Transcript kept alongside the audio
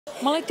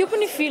मलाई त्यो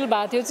पनि फिल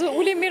भएको थियो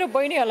उले मेरो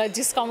बहिनीहरुलाई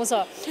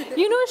जिस्काउँछ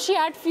you know she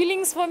had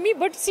feelings for me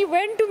but she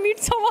went to meet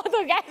some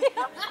other guy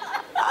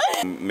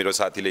मेरो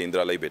साथीले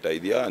इन्द्रालाई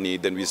भेटाइदियो अनि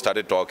then we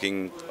started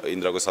talking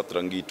इन्द्राको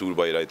सतरङ्गी tour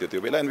भइरहेको थियो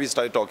त्यो बेला and we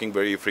started talking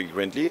very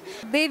frequently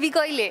baby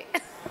कहिले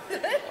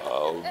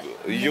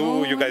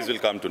you guys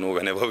will come to know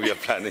whenever we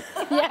are planning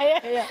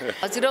yeah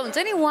हजुर हुन्छ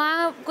नि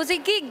उहाँको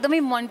चाहिँ के एकदमै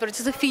मन पर्यो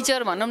जस्तो फिचर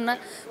भनौं न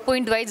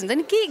पोइन्ट वाइज हुन्छ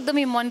नि के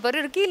एकदमै मन पर्यो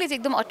र केले चाहिँ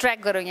एकदम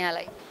अट्र्याक्ट गर्यो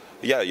यहाँलाई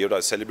या एउटा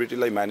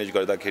सेलिब्रिटीलाई म्यानेज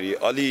गर्दाखेरि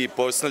अलि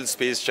पर्सनल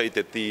स्पेस चाहिँ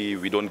त्यति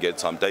we don't get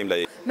sometime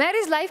like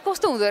marriage life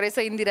कस्तो हुँदो रहेछ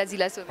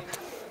इन्दिराजीलाई सोध्नु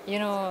you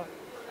know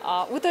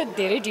उ त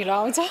धेरै ढिलो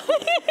आउँछ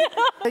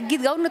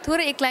गीत गाउन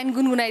थोरै एक लाइन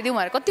गुनगुनाइदिउँ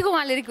भनेर कतिको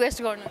उहाँले रिक्वेस्ट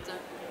गर्नुहुन्छ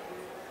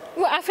उ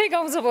आफै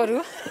गाउँछ बरु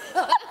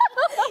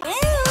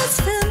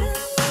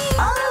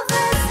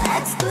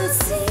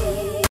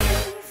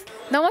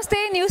नमस्ते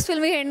न्यूज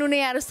फिल्मी हेर्नु नै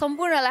यहाँ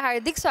सम्पूर्णलाई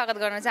हार्दिक स्वागत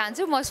गर्न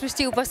चाहन्छु म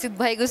सृष्टि उपस्थित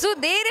भएको छु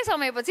धेरै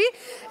समयपछि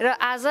र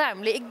आज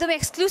हामीले एकदम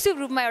एक्सक्लुसिभ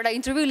रूपमा एउटा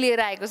इन्टरभ्यु लिएर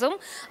आएको छौं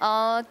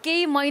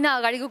केही महिना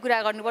अगाडिको कुरा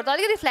गर्नुपर्दा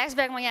अलिकति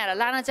फ्ल्याशब्याकमा यहाँहरुलाई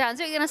लान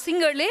चाहन्छु एकजना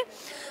सिंगरले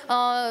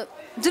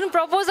जुन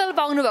प्रपोजल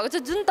पाउनु भएको छ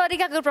जुन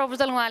तरिकाको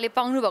प्रपोजल उहाँले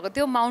पाउनु भएको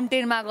थियो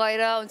माउन्टेनमा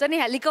गएर हुन्छ नि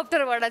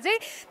हेलिकप्टरबाट चाहिँ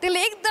त्यसले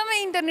एकदमै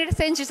इन्टरनेट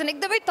सेन्सेसन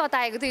एकदमै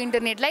तताएको थियो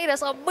इन्टरनेटलाई र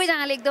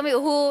सबैजनाले एकदमै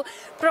ओहो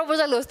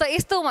प्रपोजल होस् त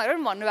यस्तो भनेर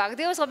भन्नु भएको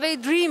थियो सबै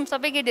ड्रिम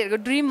सबै केटीहरुको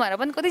ड्रिम भनेर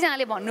पनि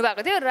कतिजनाले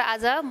भन्नुभएको थियो र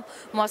आज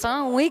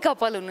मसँग उही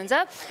कपल हुनुहुन्छ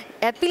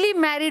ह्याप्पीली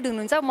म्यारिड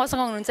हुनुहुन्छ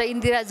मसँग हुनुहुन्छ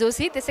इन्दिरा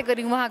जोशी त्यसै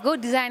गरी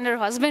उहाँको डिजाइनर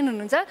हस्बेन्ड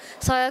हुनुहुन्छ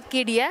शरद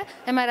केडिया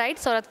एम आई राइट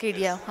शरद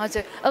केडिया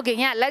हजुर ओके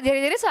यहाँहरुलाई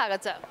धेरै धेरै स्वागत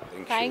छ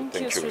thank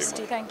you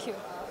Srishti thank you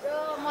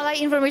मलाई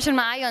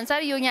इन्फर्मेसनमा आए अनुसार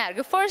यो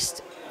यहाँहरुको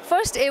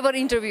फर्स्ट एभर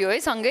इन्टरभ्यु है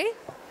सँगै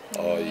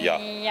या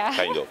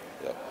काइन्ड अफ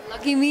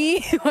लकी मी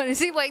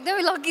भनेपछि म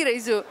एकदमै लकी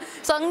रहेछु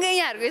सँगै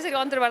यहाँहरुको यसरी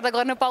अन्तर्वार्ता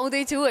गर्न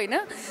पाउँदैछु हैन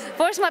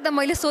फर्स्टमा त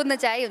मैले सोध्न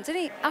चाहे हुन्छ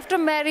नि आफ्टर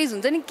म्यारेज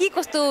हुन्छ नि के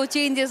कस्तो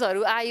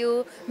चेन्जेसहरु आयो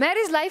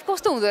म्यारेज लाइफ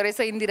कस्तो हुँदो रहेछ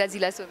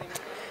इन्दिराजीलाई सोध्नु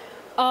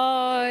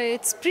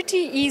it's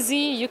pretty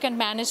easy you can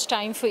manage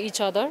time for each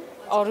other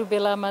अरु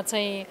बेलामा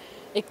चाहिँ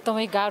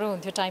एकदमै गाह्रो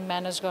हुन्थ्यो टाइम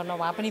म्यानेज गर्न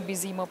उहाँ पनि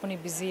बिजी म पनि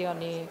बिजी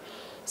अनि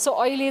सो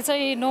अहिले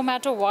चाहिँ no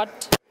matter what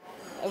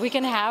we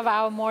can have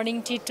our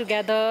morning tea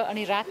together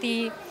अनि राति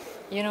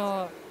you know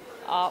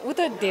उ त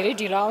धेरै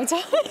ढिलो आउँछ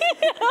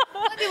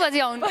कति बजे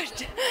आउनु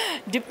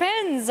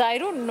depends I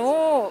don't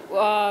know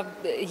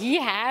he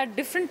had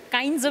different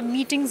kinds of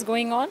meetings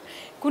going on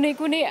कुनै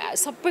कुनै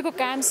सबैको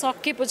काम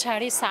सके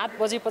पछाडी 7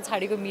 बजे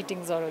पछाडीको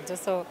मिटिङ्सहरु हुन्छ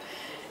सो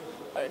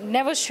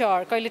never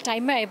sure कहिले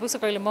टाइममा आइपुग्छ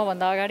कहिले म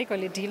भन्दा अगाडि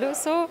कहिले ढिलो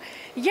so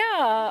yeah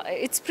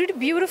it's pretty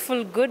beautiful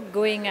good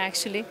going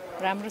actually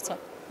राम्रो छ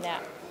या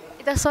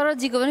यता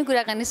शरदजीको पनि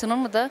कुराकानी सुनौँ न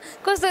त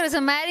कस्तो रहेछ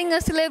म्यारिङ अ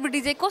सेलिब्रिटी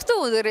चाहिँ कस्तो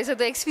हुँदो रहेछ त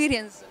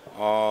experience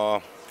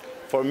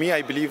For me,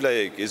 I believe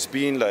like it's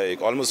been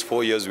like almost 4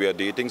 years we are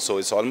dating, so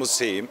it's almost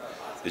same.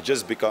 It's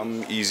just become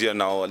easier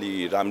now. Ali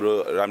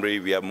Ramri,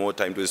 we have more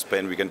time to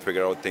spend. We can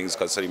figure out things.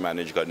 Kasari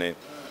manage karne.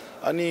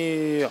 Ani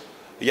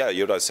yeah,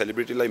 you're a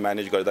celebrity like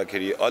manage garda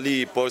kheri. Ali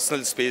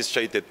personal space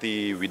chahi teti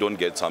we don't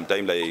get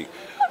sometime like.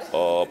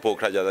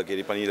 Pokhrel jada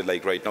keri pani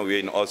like right now we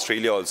are in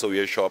Australia also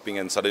we are shopping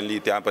and suddenly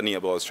त्यहाँ पनि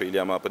अब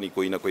अस्ट्रेलियामा पनि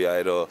कोही न कोही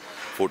आएर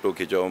photo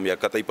खिचौँ या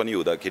कतै पनि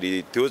हुँदाखेरि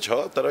त्यो छ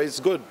तर it's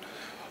good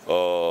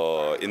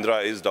Indira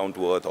is down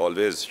to earth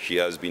always she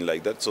has been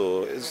like that so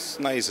it's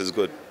nice it's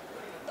good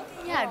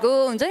यहाँहरुको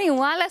हुन्छ नि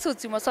उहाँलाई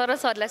सोध्छु म शरद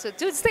सरलाई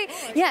सोध्छु जस्तै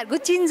यहाँहरुको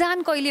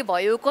चिन्जान कहिले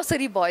भयो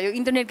कसरी भयो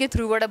इन्टरनेटकै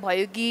थ्रुबाट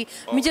भयो कि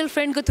म्युचुअल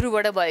फ्रेन्डको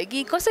थ्रुबाट भयो कि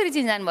कसरी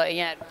चिन्जान भयो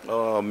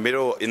यहाँहरु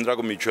मेरो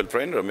इन्द्राको म्युचुअल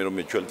फ्रेन्ड र मेरो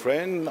म्युचुअल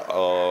फ्रेन्ड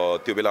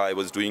त्यो बेला आई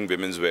वाज डुइङ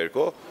वुमेन्स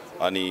वेयरको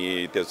अनि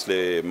त्यसले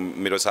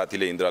मेरो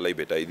साथीले इन्द्रालाई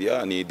भेटाइदियो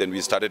अनि then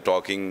we started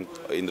talking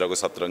इन्द्राको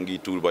सतरङ्गी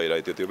tour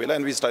भइरहेको थियो त्यो बेला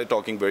and we started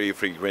talking very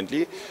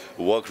frequently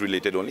work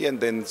related only and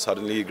then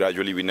suddenly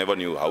gradually we never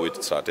knew how it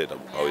started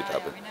how it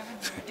happen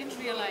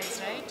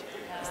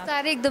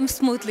बिस्तारै एकदम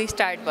स्मुथली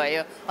स्टार्ट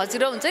भयो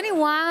हजुर हुन्छ नि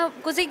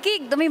उहाँको चाहिँ के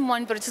एकदमै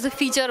मन पर्यो जस्तो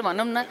फिचर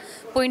भनौँ न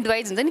पोइन्ट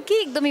वाइज हुन्छ नि के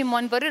एकदमै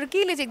मन पर्यो र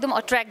केले चाहिँ एकदम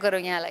अट्र्याक्ट गर्यो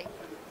यहाँलाई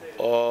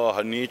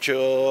her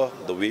nature,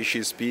 the way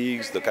she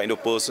speaks, the kind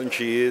of person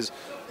she is.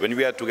 When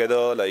we are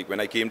together, like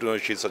when I came to know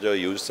she's such a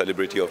huge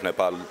celebrity of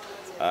Nepal,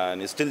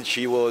 and still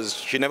she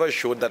never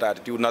showed that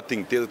attitude,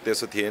 nothing. I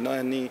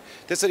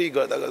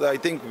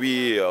think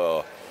we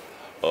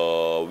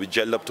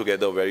gelled up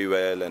together very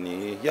well, and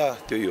yeah,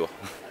 to you.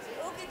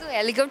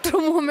 Helicopter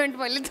moment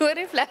मैले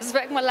थोरै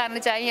फ्ल्याशब्याकमा लान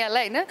चाहे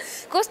यहाँलाई हैन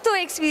कस्तो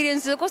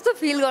experience थियो कस्तो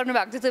feel गर्नु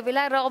भएको थियो त्यो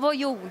बेला र अब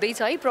यो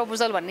हुँदैछ है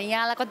प्रपोजल भन्ने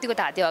यहाँलाई कतिको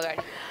थाहा थियो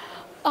अगाडि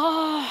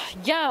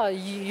yeah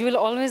you will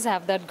always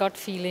have that gut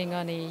feeling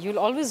and you'll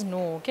always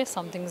know okay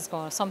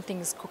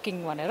something's cooking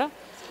vanera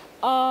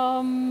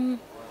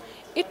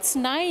it's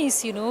nice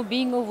you know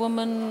being a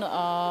woman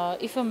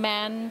if a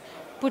man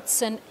puts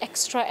an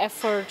extra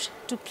effort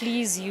to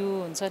please you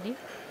huncha ni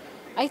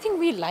I think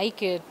we like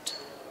it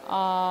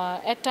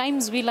at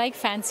times we like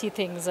fancy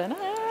things and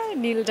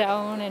kneel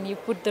down and you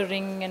put the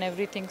ring and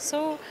everything so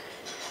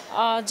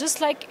just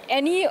like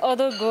any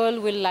other girl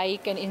will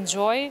like and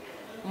enjoy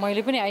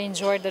मैले पनि I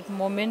enjoyed that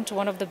moment,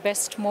 one of the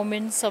best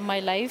moments of my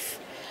life.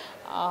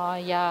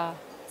 Yeah,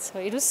 so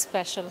it was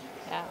special.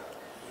 Yeah.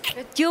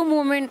 त्यो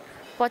moment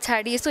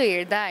पछाडि यसो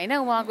हेर्दा होइन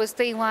उहाँको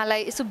जस्तै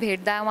उहाँलाई यसो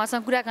भेट्दा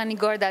उहाँसँग कुराकानी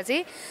गर्दा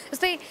चाहिँ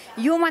जस्तै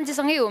यो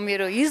मान्छेसँगै हो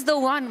मेरो हि इज द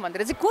वान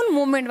भनेर चाहिँ कुन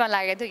मोमेन्टमा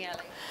लागेको थियो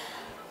यहाँलाई?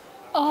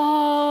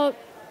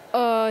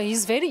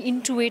 He's very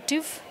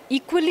intuitive,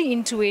 equally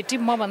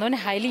intuitive. म भन्दा पनि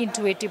highly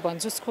intuitive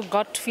भन्छु. उसको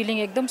gut feeling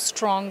एकदम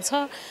strong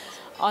छ.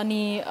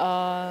 अनि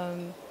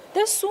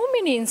there are so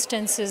many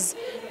instances.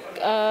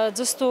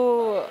 जस्तो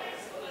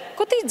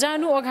कतै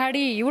जानु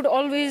अगाडि you would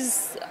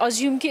always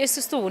assume कि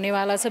यस्तो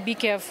हुनेवाला छ, be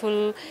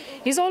careful.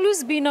 He's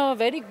always been a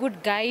very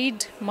good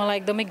guide. मलाई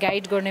एकदमै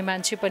गाइड गर्ने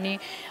मान्छे पनि.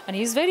 And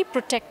he's very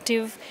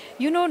protective.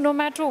 You know, no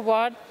matter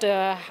what,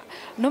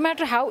 no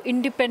matter how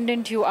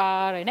independent you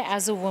are,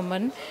 as a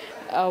woman,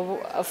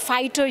 a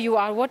fighter you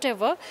are,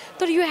 whatever,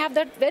 so you have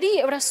that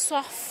very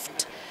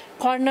soft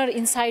corner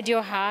inside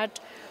your heart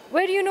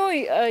where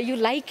you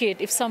like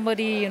it if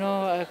somebody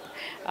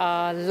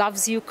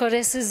loves you,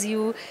 caresses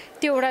you.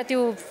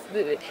 त्यो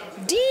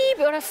deep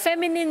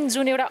feminine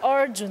जुन एउटा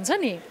urge हुन्छ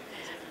नि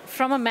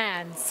from a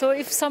man. So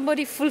if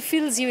somebody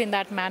fulfills you in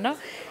that manner,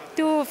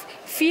 त्यो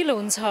feel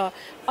हुन्छ.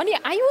 अनि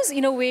I was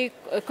in a way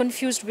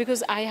confused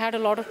because I had a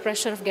lot of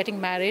pressure of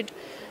getting married.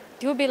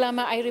 त्यो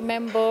बेलामा I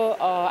remember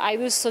I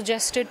was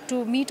suggested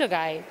to meet a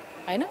guy,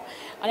 हैन?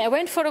 And I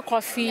went for a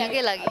coffee.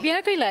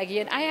 बिहाकै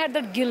लागि. And I had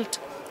that guilt.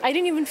 I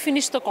didn't even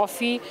finish the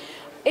coffee.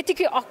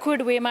 यतिकै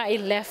awkward way मा I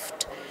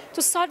left.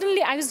 So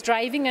suddenly I was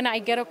driving and I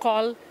get a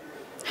call.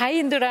 Hi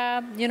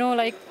Indira,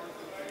 like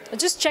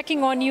just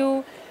checking on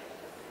you.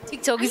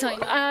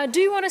 Do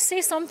you want to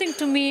say something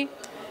to me?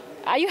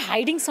 Are you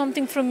hiding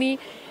something from me?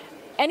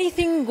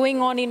 Anything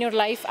going on in your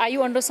life? Are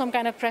you under some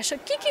kind of pressure?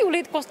 के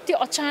उले कति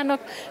अचानक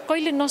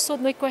कहिले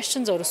नसोध्ने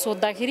क्वेशन्सहरु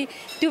सोध्दाखेरि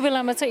त्यो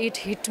बेलामा चाहिँ it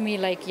hit me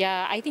like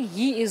yeah, I think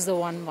he is the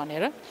one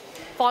भनेर.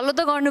 फलो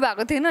त गर्नु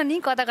भएको थिएन नि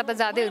कता कता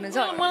जादै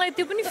हुनुहुन्छ. मलाई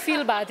त्यो पनि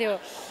फिल भएको थियो.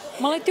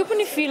 मलाई त्यो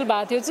पनि फिल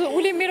भएको थियो चाहिँ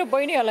उले मेरो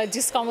बहिनीहरुलाई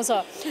जिस्काउँछ.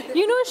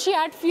 She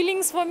had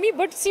feelings for me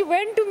but she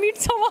went to meet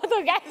some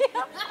other guy.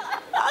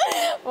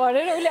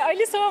 भनेर उले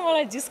अहिलेसम्म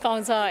मलाई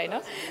जिस्काउँछ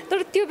हैन.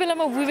 तर त्यो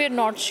बेलामा we were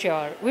not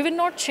sure.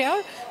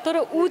 तर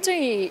उ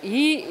चाहिँ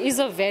he is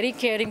a very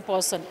caring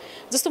person.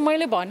 जस्तो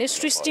मैले भने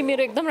सृष्टि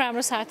मेरो एकदम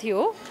राम्रो साथी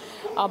हो.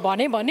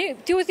 भने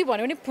त्यो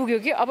भन्यो भने पुग्यो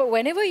कि अब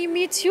whenever he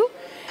meets you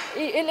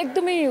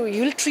एकदमै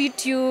he'll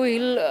treat you,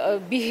 he'll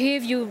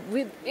behave you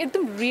with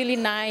एकदम really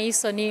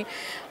nice अनि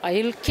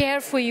he'll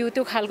care for you.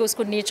 त्यो खालको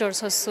उसको नेचर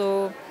छ.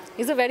 So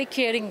he's a very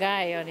caring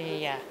guy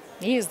अनि yeah,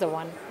 he is the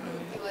one.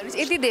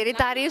 यति धेरै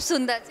तारिफ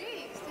सुन्दा चाहिँ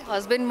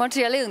हस्बैन्ड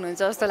मटेरियलै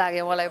हुनुहुन्छ जस्तो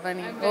लाग्यो मलाई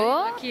पनि.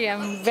 हो,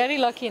 I'm very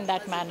lucky in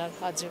that manner.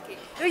 हजुर.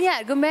 र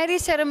यहाँहरुको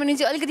म्यारेज सेरेमनी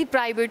चाहिँ अलिकति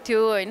प्राइभेट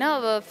थियो हैन.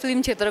 अब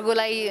फिल्म क्षेत्रको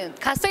लागि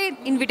खासै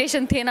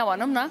इन्भिटेसन थिएन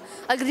भनौं न.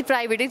 अलिकति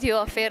प्राइभेटै थियो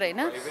अफेयर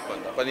हैन.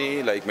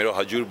 पनि लाइक मेरो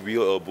हजुर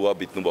बुवा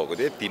बित्नु भएको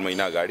थियो 3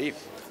 महिना अगाडि.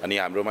 अनि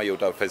हाम्रोमा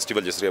एउटा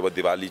फेस्टिभल जसरी अब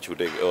दिवाली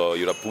छुटे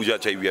एउटा पूजा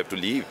चाहिँ we have to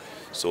leave.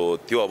 So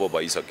त्यो अब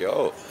भइसक्यो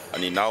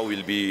अनि now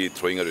we'll be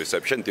throwing a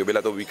reception. त्यो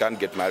बेला त we can't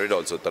get married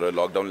also. तर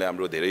लकडाउनले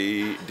हाम्रो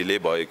धेरै डिले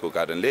भएको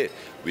कारणले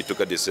we took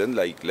a decision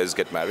like let's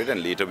get married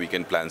and later we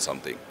can plan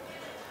something.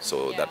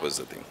 So that was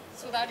the thing.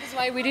 So that is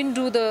why we didn't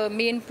do the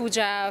main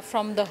puja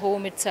from the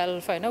home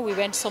itself. We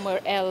went somewhere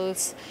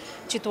else.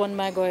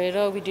 Chitwanma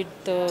गएर we did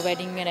the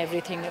wedding and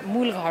everything.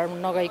 मूल घर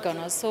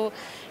नगइकन. So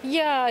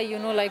yeah,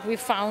 like we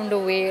found a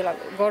way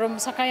गरम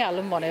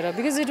सकाइहालौं भनेर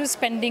because it was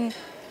spending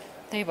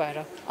त्यही भएर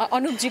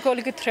अनुपजीको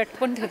अलिकति threat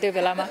पनि थियो त्यो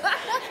बेलामा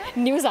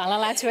न्यूज हाल्न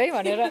लाग्छु है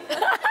भनेर.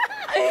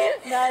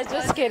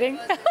 Just kidding.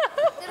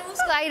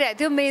 उसको आइरहेको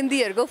थियो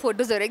मेहन्दीहरुको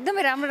फोटोजहरु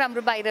एकदमै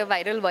राम्रो बाहिर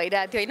भाइरल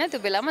भइरहेको थियो हैन त्यो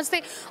बेलामा.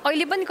 जस्तै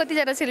अहिले पनि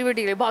कतिजना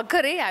सेलिब्रिटीहरुले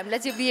भर्खरै हामीलाई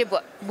चाहिँ बिहे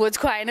भोज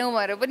खुवाएनौ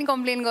भनेर पनि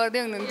कम्प्लेन गर्दै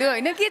हुनुहुन्थ्यो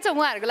हैन. के छ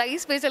उहाँहरुको लागि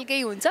स्पेशल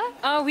केही हुन्छ?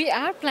 We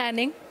are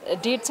planning.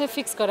 डेट चाहिँ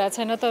फिक्स गराएको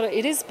छैन तर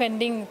इट इज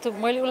पेन्डिङ.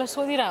 मैले उसलाई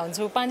सोधिरहेको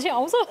हुन्छु पान्छे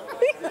आउँछ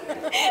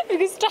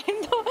बिकज टाइम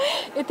त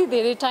यति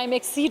धेरै टाइम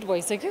एक्सिड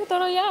भइसक्यो.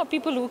 तर या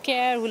people who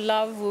care, who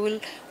love,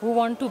 who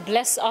want to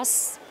bless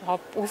us,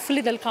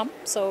 hopefully देल कम.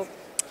 So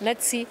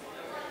let's see.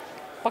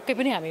 पक्कै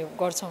पनि हामी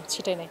गर्छौँ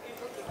छिटै नै.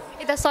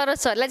 यता शरद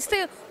सरलाई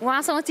जस्तै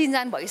उहाँसँग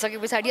चिनजान भइसके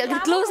पछाडि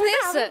अलिकति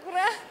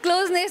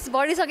क्लोजनेस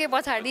बढिसके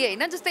पछाडि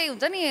हैन. जस्तै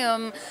हुन्छ नि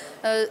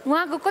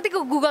उहाँको कतिको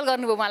गुगल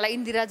गर्नुभयो उहाँलाई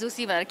इन्दिरा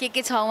जोशी भनेर के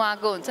छ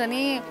उहाँको हुन्छ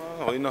नि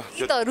होइन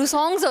गीतहरु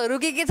सङ्ग्सहरु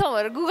के छ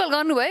भनेर गुगल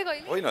गर्नुभयो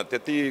कहिले? होइन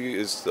त्यति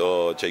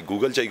चाहिँ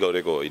गुगल चाहिँ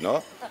गरेको होइन.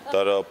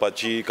 तर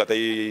पछि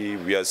कतै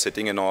we are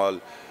sitting and all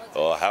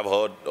have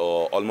heard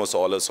almost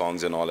all her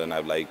songs and all and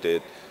I've liked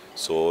it.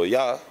 So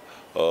yeah,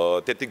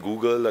 त्यति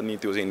गुगल अनि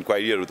त्यो चाहिँ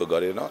इन्क्वायरीहरु त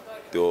गरेन.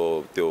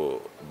 त्यो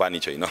बानी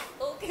छैन.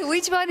 Okay,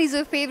 which one is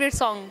your favorite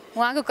song?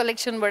 उहाँको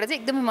कलेक्सनबाट चाहिँ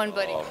एकदमै मन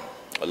पर्यो.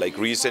 Like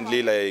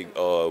recently, like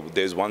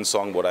there's one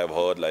song what I've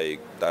heard, like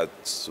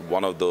that's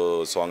one of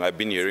the song I've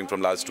been hearing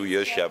from last 2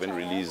 years. She haven't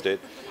released it.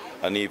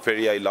 And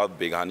Ferry, I love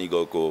Beghani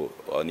Goko.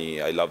 And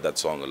I love that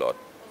song a lot.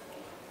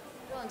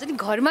 हुन्छ नि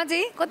घरमा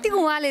चाहिँ कतिको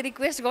उहाँले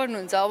request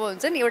गर्नुहुन्छ अब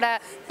हुन्छ नि एउटा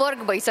पर्क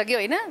भइसक्यो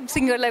होइन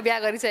सिङ्गरलाई बिहा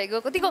गरिसकेको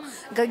कतिको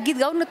गीत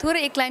गाउनु न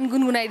थोरै एक लाइन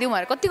गुनगुनाइदिउँ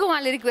भनेर कतिको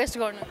उहाँले रिक्वेस्ट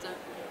गर्नुहुन्छ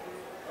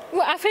ऊ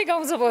आफै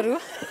गाउँछ बरु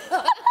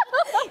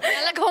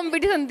यहाँलाई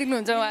कम्पिटिसन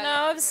दिनुहुन्छ उहाँ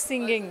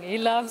he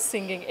loves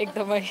singing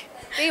एकदमै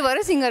त्यही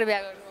भएर सिङ्गर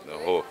बिहा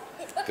गर्नु हो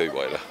त्यही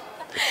भएर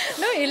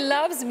No, he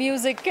loves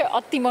music के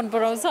अति मन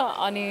पराउँछ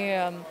अनि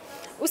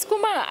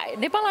उसकोमा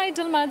नेपाल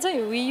आइडलमा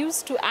चाहिँ we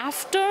used to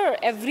after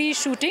every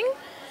shooting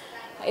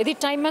यदि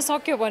टाइममा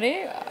सक्यो भने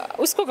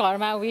उसको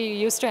घरमा we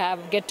used to have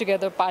get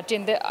together party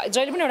and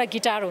जहिले पनि एउटा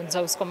गिटार हुन्छ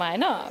उसकोमा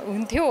हैन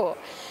हुन्थ्यो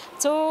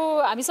सो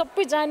हामी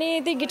सबै जाने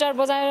त्यही गिटार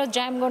बजाएर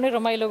ज्याम गर्ने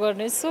रमाइलो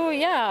गर्ने सो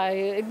या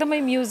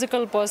एकदमै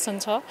म्युजिकल पर्सन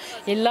छ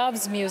he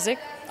loves music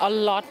a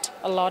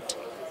lot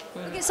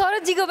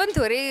शरदजीको पनि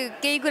थोरै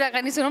केही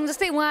कुराकानी सुनौँ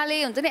जस्तै उहाँले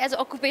हुन्छ नि एज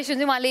अकुपेसन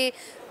चाहिँ उहाँले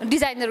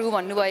डिजाइनरको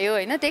भन्नुभयो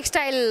होइन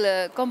टेक्सटाइल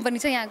कम्पनी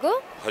छ यहाँको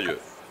हजुर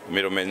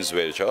मेरो मेन्स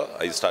वेयर छ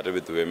I started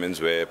with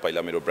women's wear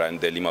पहिला मेरो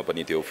ब्रान्ड दिल्लीमा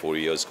पनि थियो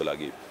 4 इयर्सको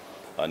लागि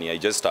अनि I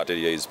just started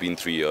here it's been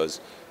 3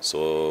 years so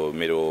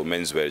मेरो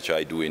मेन्स वेयर छ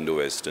I do Indo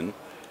western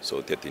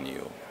so त्यति नै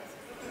हो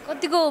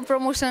कतिको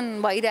प्रमोसन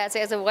भइरहेछ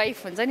एज अ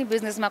वाइफ हुन्छ नि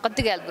बिजनेसमा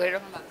कतिको हेल्प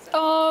गरिरहनु भएको छ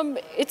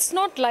it's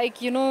not like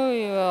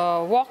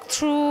walk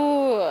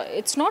through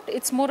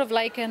it's more of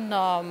like an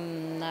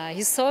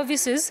his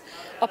service is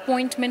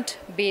appointment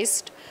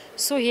based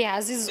so he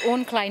has his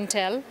own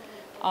clientele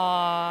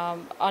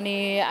and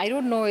I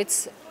don't know it's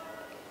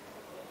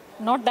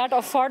not that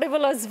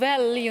affordable as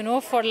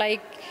well for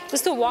like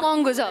just to walk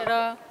महँगो छ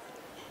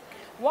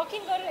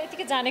walking गरेर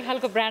यतिकै जाने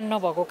खालको brand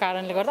नभएको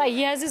कारणले गर्दा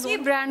he has his के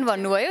ब्रान्ड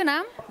भन्नुभयो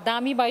नाम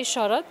दामी by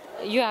Sharad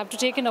you have to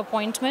take an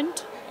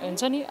appointment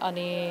हुन्छ नि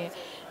अनि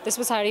त्यस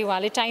पछाडि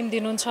उहाँले टाइम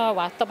दिनुहुन्छ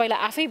उहाँ तपाईलाई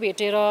आफै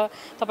भेटेर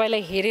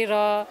तपाईलाई हेरेर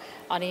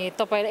अनि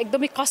तपाईलाई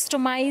एकदमै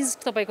कस्टमाइज्ड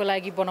तपाईको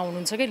लागि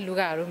बनाउनुहुन्छ के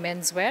लुगाहरू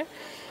men's wear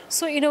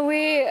so in a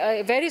way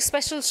very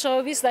special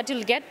service that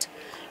will get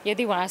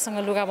यदि उहाँसँग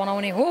लुगा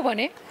बनाउने हो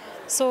भने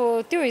सो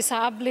त्यो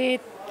हिसाबले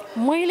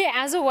मैले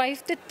एज अ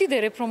वाइफ त्यति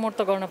धेरै प्रमोट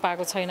त गर्न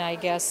पाएको छैन I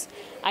guess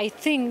I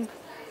think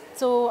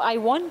so I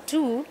want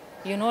to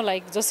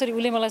like जसरी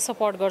उसले मलाई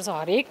सपोर्ट गर्छ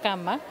हरेक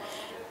काममा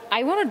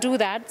I want do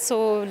that so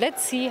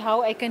let's see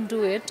how I can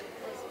do it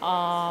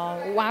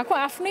उहाँको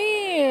आफ्नै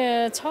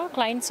छ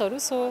क्लाइन्ट्सहरू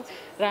सो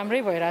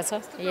राम्रै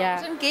भइरहेछ या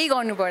केही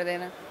गर्नु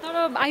पर्दैन तर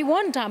आई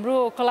वान्ट हाम्रो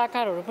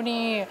कलाकारहरू पनि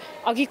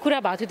अघि कुरा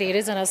भएको थियो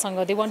धेरैजनासँग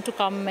they want to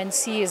come and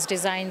see his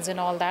designs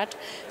and all that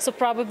so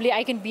probably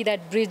I can be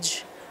that bridge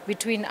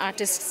between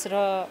artist र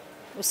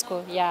उसको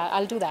या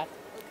आइल डु द्याट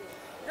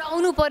र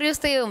आउनु पर्यो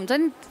जस्तै हुन्छ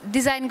नि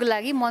डिजाइनको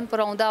लागि मन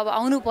पराउँदा अब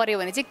आउनु पर्यो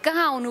भने चाहिँ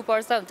कहाँ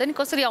आउनुपर्छ हुन्छ नि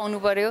कसरी आउनु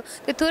पर्यो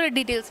त्यो थोरै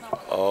डिटेल्समा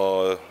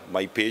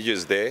my page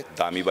is there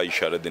Dami by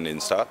Sharad in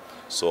Insta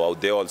so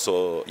out there also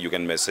you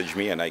can message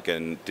me and I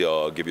can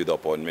give you the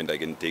appointment I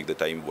can take the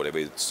time whatever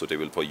is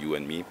suitable for you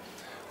and me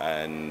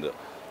and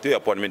the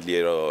appointment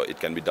later it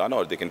can be done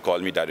or they can call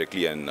me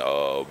directly and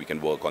we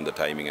can work on the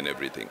timing and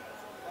everything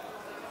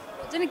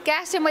जुन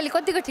cash चाहिँ मैले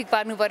कतिको ठिक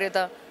पार्नु पर्यो त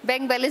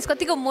bank balance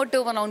कतिको मोटो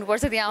बनाउनु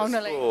पर्छ त्यहाँ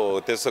आउनलाई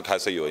त्यस्तो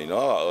खासै होइन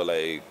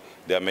like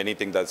there are many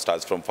things that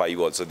starts from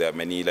 5 also there are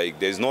many like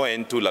there's no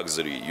end to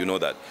luxury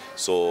that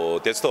so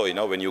त्यस्तो होइन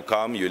when you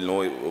come you'll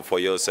know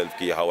for yourself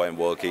ki how I'm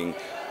working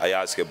I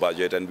ask a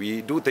budget and we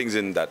do things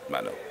in that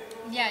manner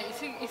yeah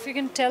if you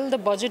can tell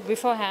the budget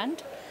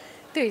beforehand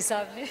त्यो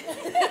हिसाबले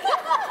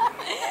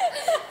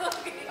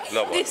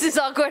this is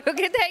awkward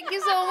okay thank you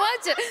so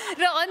much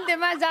र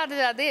अन्त्यमा जाँदा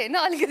जाँदै होइन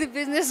अलिकति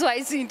business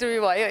wise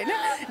interview भयो होइन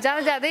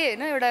जाँदा जाँदै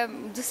होइन एउटा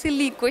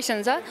सिल्ली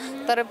क्वेसन छ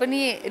तर पनि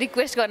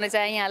रिक्वेस्ट गर्न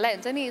चाहे यहाँलाई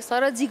हुन्छ नि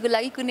शरदजीको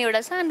लागि कुनै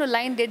एउटा सानो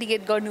लाइन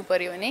डेडिकेट गर्नु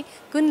पर्यो भने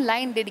कुन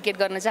लाइन डेडिकेट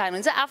गर्न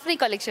चाहनुहुन्छ आफ्नै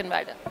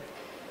कलेक्सनबाट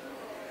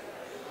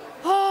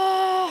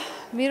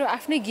मेरो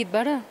आफ्नै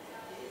गीतबाट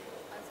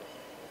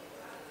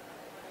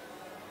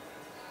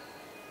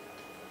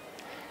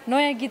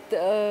नयाँ गीत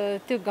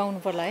त्यो गाउनु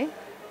पर्ला है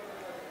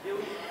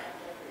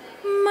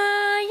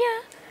माया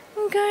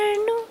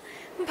गर्नु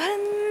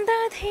भन्दा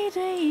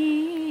धेरै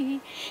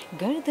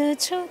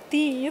गर्दछौ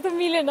ती यो त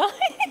मिलेन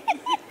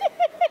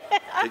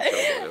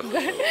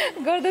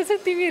गर्दछौ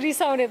तिमी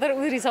रिसाउने तर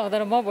ऊ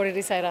रिसाउँदैन म बढी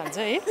रिसाएर हुन्छ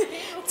है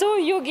सो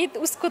यो गीत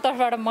उसको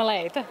तर्फबाट मलाई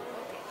है त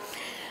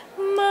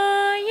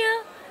माया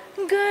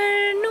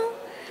गर्नु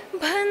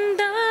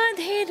भन्दा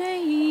धेरै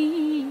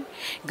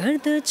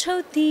गर्दछौ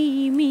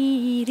तिमी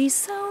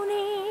रिसाउने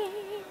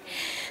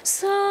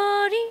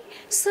सरी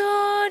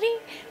सरी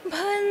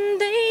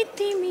भन्दै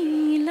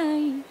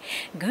तिमीलाई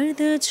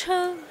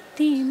गर्दछौ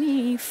तिमी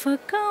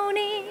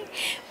फकाउने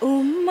ओ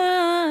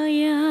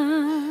माया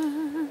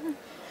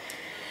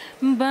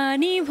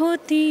बानी भो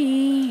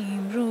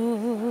तिम्रो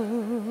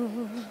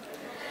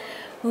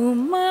ओ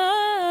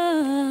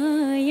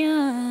माया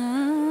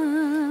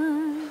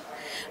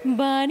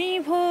बानी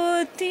भो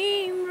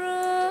तिम्रो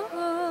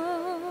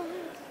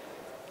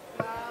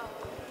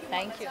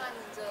Thank you.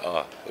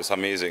 It's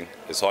amazing.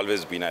 It's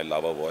always been I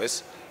love her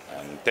voice.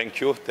 And thank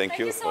you. Thank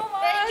you so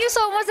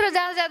much. र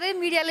जाँदा जाँदै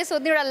मिडियाले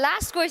सोध्ने एउटा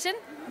लास्ट क्वेसन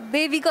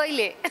बेबी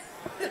कहिले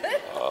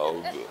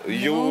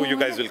You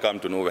guys will come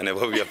to know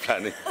whenever we are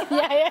planning.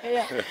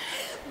 Yeah.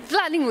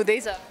 Planning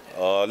हुँदैछ.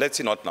 Let's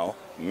see, not now.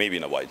 Maybe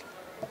in a while.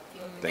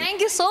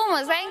 Thank you so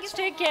much. Thank you.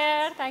 Take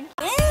care. Thank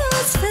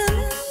you.